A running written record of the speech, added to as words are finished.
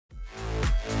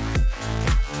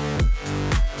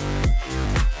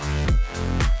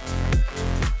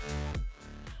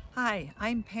Hi,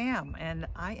 I'm Pam, and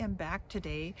I am back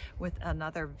today with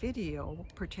another video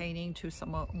pertaining to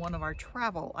one of our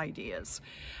travel ideas.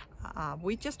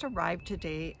 We just arrived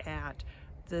today at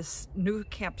this new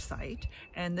campsite,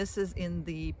 and this is in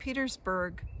the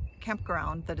Petersburg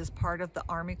campground that is part of the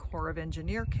Army Corps of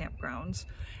Engineer campgrounds,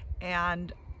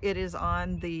 and it is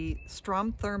on the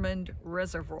Strom-Thurmond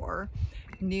Reservoir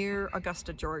near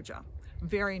Augusta, Georgia.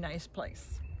 Very nice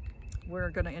place. We're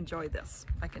going to enjoy this,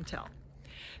 I can tell.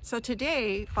 So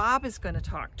today, Bob is going to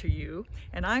talk to you,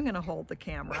 and I'm going to hold the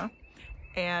camera,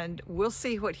 and we'll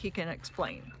see what he can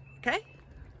explain, okay?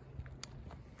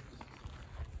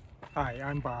 Hi,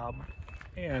 I'm Bob,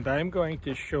 and I'm going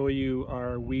to show you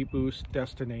our weBoost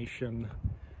destination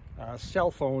cell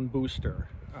phone booster.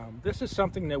 This is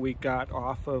something that we got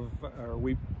off of, or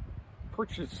we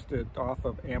purchased it off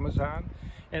of Amazon,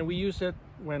 and we use it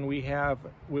when we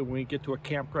get to a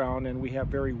campground and we have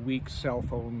very weak cell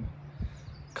phone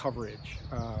coverage.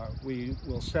 We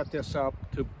will set this up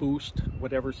to boost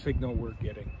whatever signal we're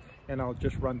getting, and I'll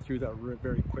just run through that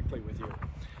very quickly with you.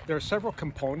 There are several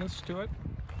components to it.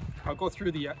 I'll go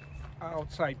through the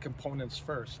outside components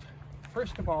first.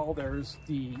 First of all, there's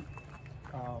the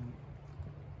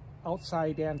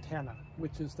outside antenna,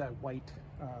 which is that white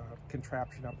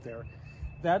contraption up there.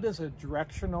 That is a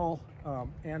directional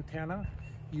antenna.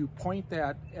 You point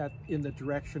that in the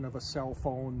direction of a cell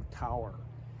phone tower.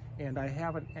 And I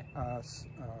have a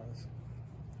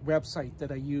website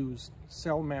that I use,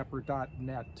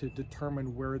 cellmapper.net, to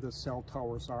determine where the cell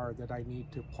towers are that I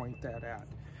need to point that at.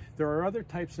 There are other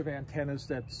types of antennas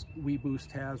that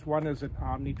weBoost has. One is an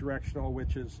omnidirectional,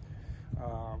 which is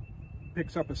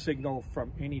picks up a signal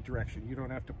from any direction. You don't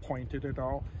have to point it at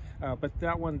all, but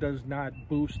that one does not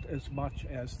boost as much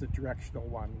as the directional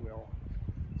one will.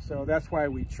 So that's why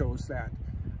we chose that.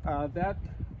 That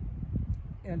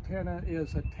antenna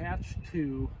is attached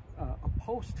to a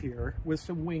post here with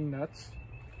some wing nuts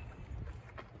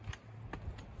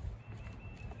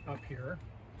up here,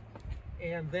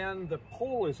 and then the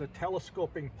pole is a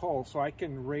telescoping pole, so I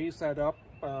can raise that up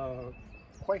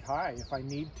quite high if I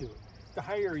need to. The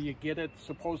higher you get it,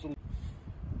 supposedly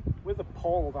with a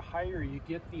pole, the higher you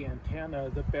get the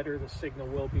antenna, the better the signal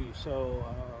will be. So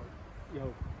you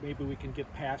know, maybe we can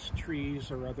get past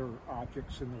trees or other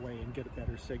objects in the way and get a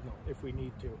better signal if we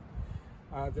need to.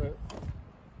 The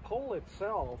pole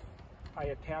itself, I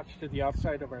attached to the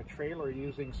outside of our trailer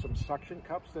using some suction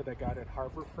cups that I got at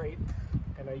Harbor Freight,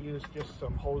 and I used just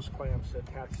some hose clamps to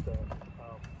attach the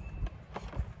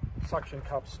suction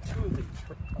cups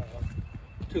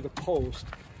to the post.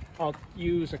 I'll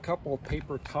use a couple of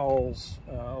paper towels,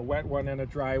 a wet one and a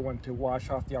dry one, to wash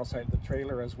off the outside of the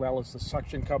trailer, as well as the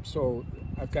suction cup, so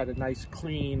I've got a nice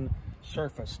clean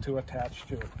surface to attach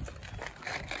to.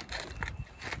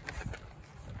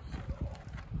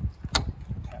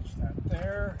 Attach that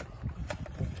there.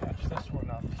 Attach this one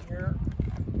up here.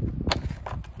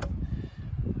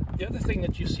 The other thing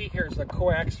that you see here is the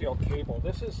coaxial cable.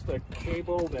 This is the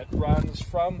cable that runs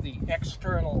from the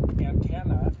external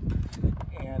antenna,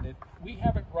 and we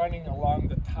have it running along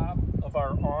the top of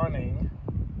our awning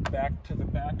back to the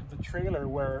back of the trailer,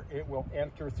 where it will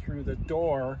enter through the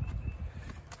door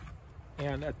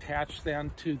and attach then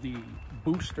to the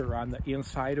booster on the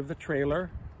inside of the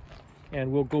trailer,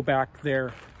 and we'll go back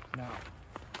there now.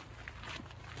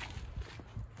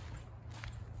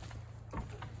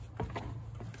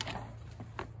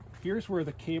 Here's where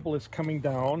the cable is coming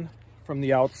down from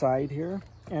the outside here,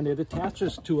 and it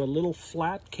attaches to a little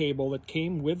flat cable that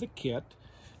came with the kit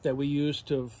that we use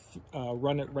to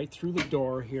run it right through the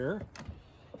door here.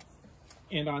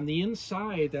 And on the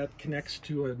inside, that connects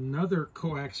to another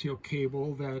coaxial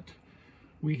cable that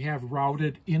we have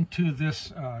routed into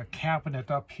this cabinet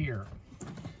up here.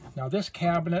 Now, this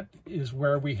cabinet is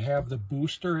where we have the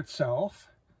booster itself,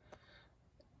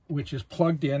 which is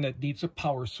plugged in. It needs a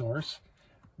power source.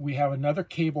 We have another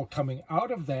cable coming out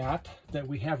of that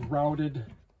we have routed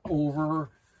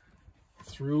over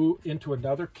through into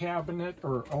another cabinet,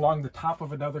 or along the top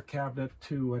of another cabinet,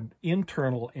 to an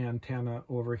internal antenna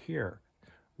over here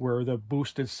where the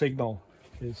boosted signal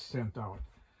is sent out.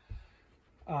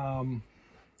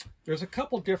 There's a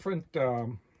couple different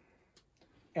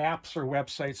apps or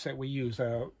websites that we use.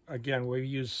 Again, we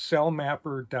use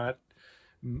cellmapper.net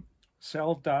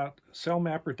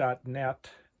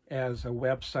as a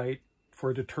website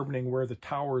for determining where the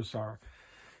towers are.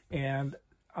 And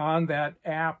on that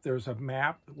app, there's a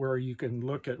map where you can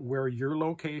look at where your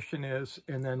location is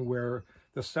and then where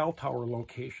the cell tower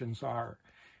locations are.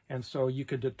 And so you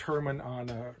could determine on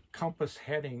a compass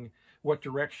heading what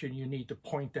direction you need to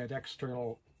point that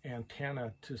external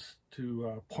antenna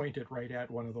to point it right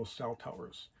at one of those cell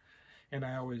towers. and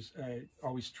I always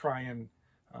try and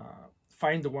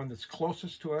find the one that's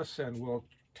closest to us, and we'll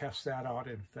test that out.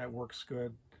 And if that works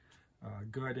good,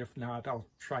 good. If not, I'll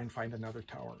try and find another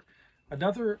tower.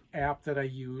 Another app that I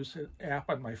use, an app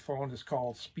on my phone, is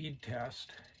called Speed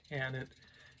Test, and it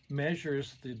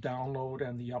measures the download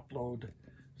and the upload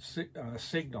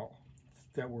signal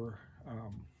that we're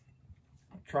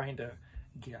trying to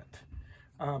get.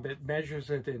 It measures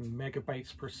it in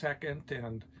megabytes per second,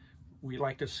 and we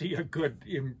like to see a good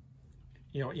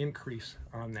increase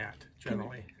on that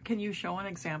generally. Can you show an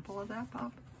example of that,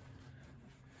 Bob?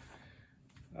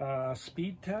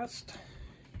 Speed test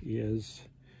is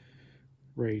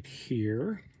right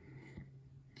here,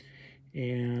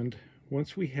 and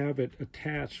once we have it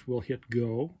attached, we'll hit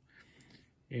go,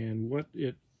 and what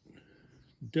it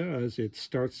does, it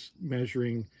starts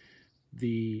measuring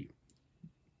the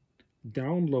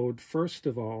download first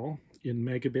of all in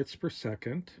megabits per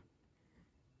second,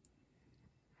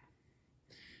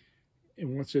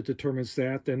 and once it determines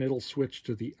that, then it'll switch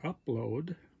to the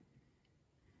upload.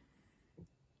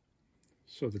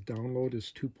 So the download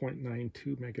is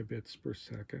 2.92 megabits per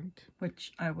second.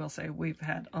 Which I will say we've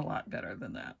had a lot better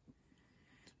than that.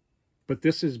 But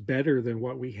this is better than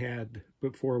what we had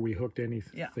before we hooked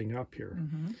anything up here.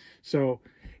 Mm-hmm. So,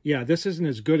 yeah, this isn't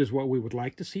as good as what we would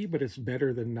like to see, but it's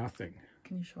better than nothing.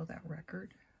 Can you show that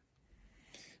record?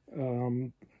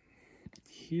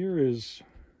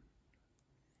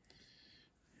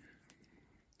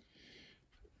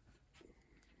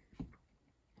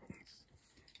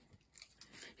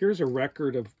 Here's a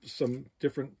record of some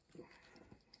different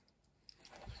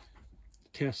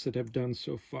tests that I've done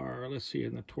so far. Let's see,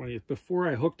 in the 20th. Before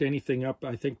I hooked anything up,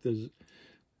 I think the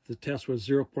test was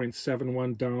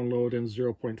 0.71 download and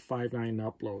 0.59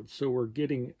 upload. So we're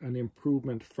getting an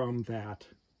improvement from that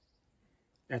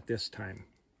at this time.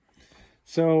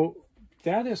 So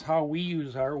that is how we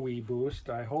use our weBoost.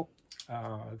 I hope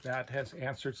that has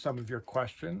answered some of your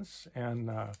questions,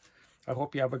 and I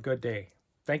hope you have a good day.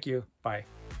 Thank you. Bye.